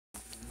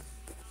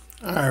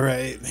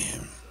Alright,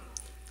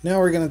 now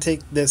we're going to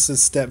take this a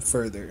step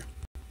further.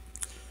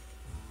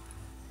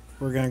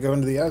 We're going to go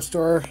into the App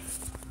Store,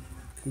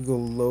 Google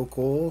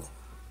Local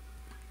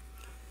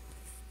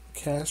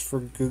Cast for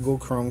Google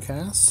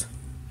Chromecast.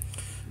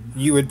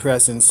 You would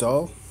press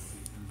install,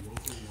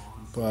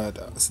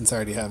 but since I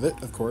already have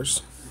it, of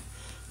course.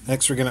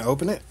 Next we're going to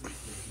open it.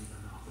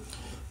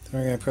 Then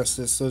we're going to press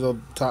this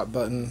little top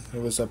button.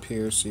 It was up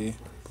here, see?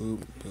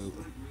 Boop,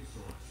 boop.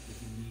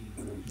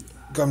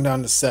 Come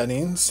down to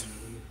settings.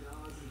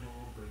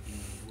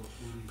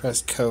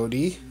 Press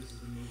Kodi.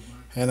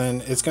 And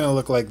then it's going to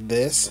look like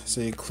this. So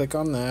you click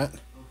on that.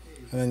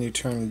 And then you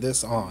turn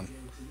this on.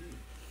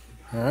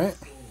 Alright?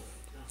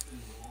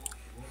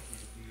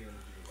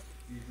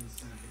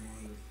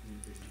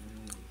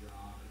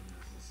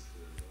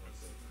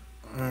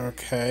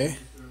 Okay.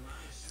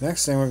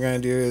 Next thing we're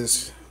going to do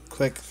is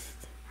click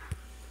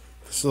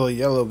this little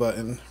yellow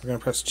button. We're going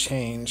to press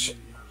change.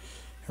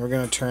 And we're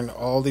going to turn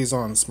all these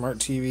on. Smart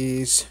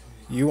TVs.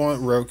 You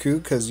want Roku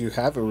because you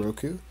have a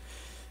Roku.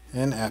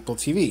 And Apple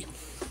TV.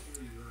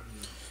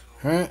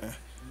 Alright.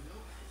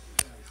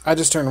 I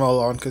just turned them all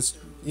on because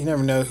you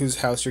never know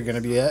whose house you're going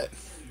to be at.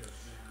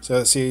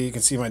 So see, you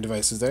can see my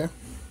devices there.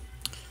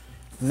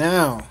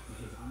 Now,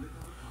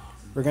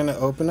 we're going to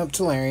open up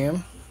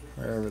Telarium,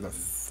 wherever the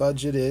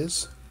fudge it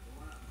is.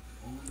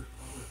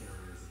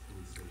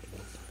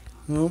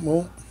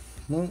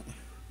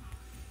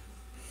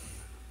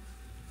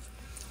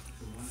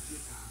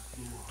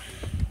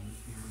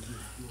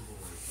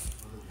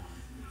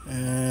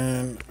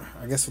 And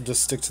I guess we'll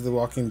just stick to The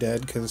Walking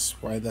Dead, because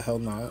why the hell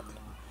not?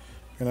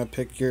 You're going to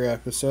pick your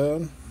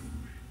episode.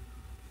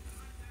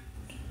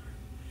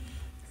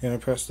 You're going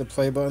to press the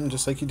play button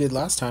just like you did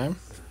last time.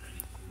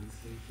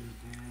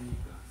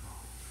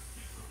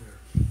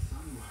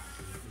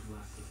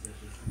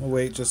 We'll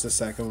wait just a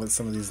second, let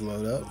some of these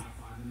load up.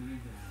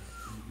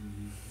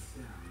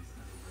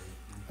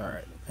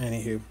 Alright,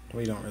 anywho,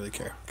 we don't really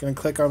care. Going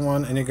to click on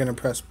one and you're going to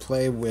press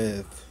play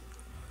with.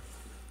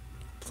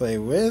 Play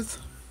with.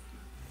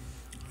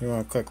 You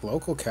want to click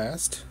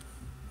localcast.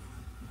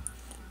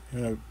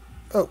 You're going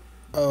to,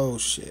 oh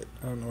shit,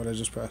 I don't know what I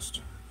just pressed.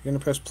 You're going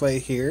to press play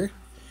here.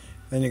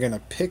 Then you're going to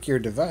pick your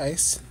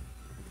device.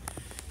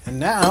 And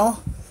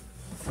now,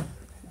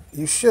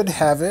 you should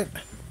have it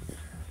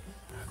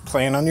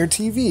playing on your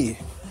TV.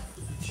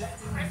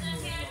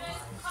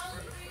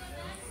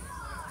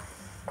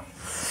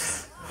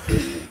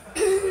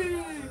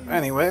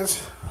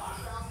 Anyways,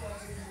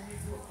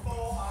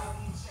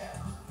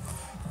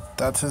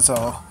 that's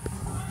all.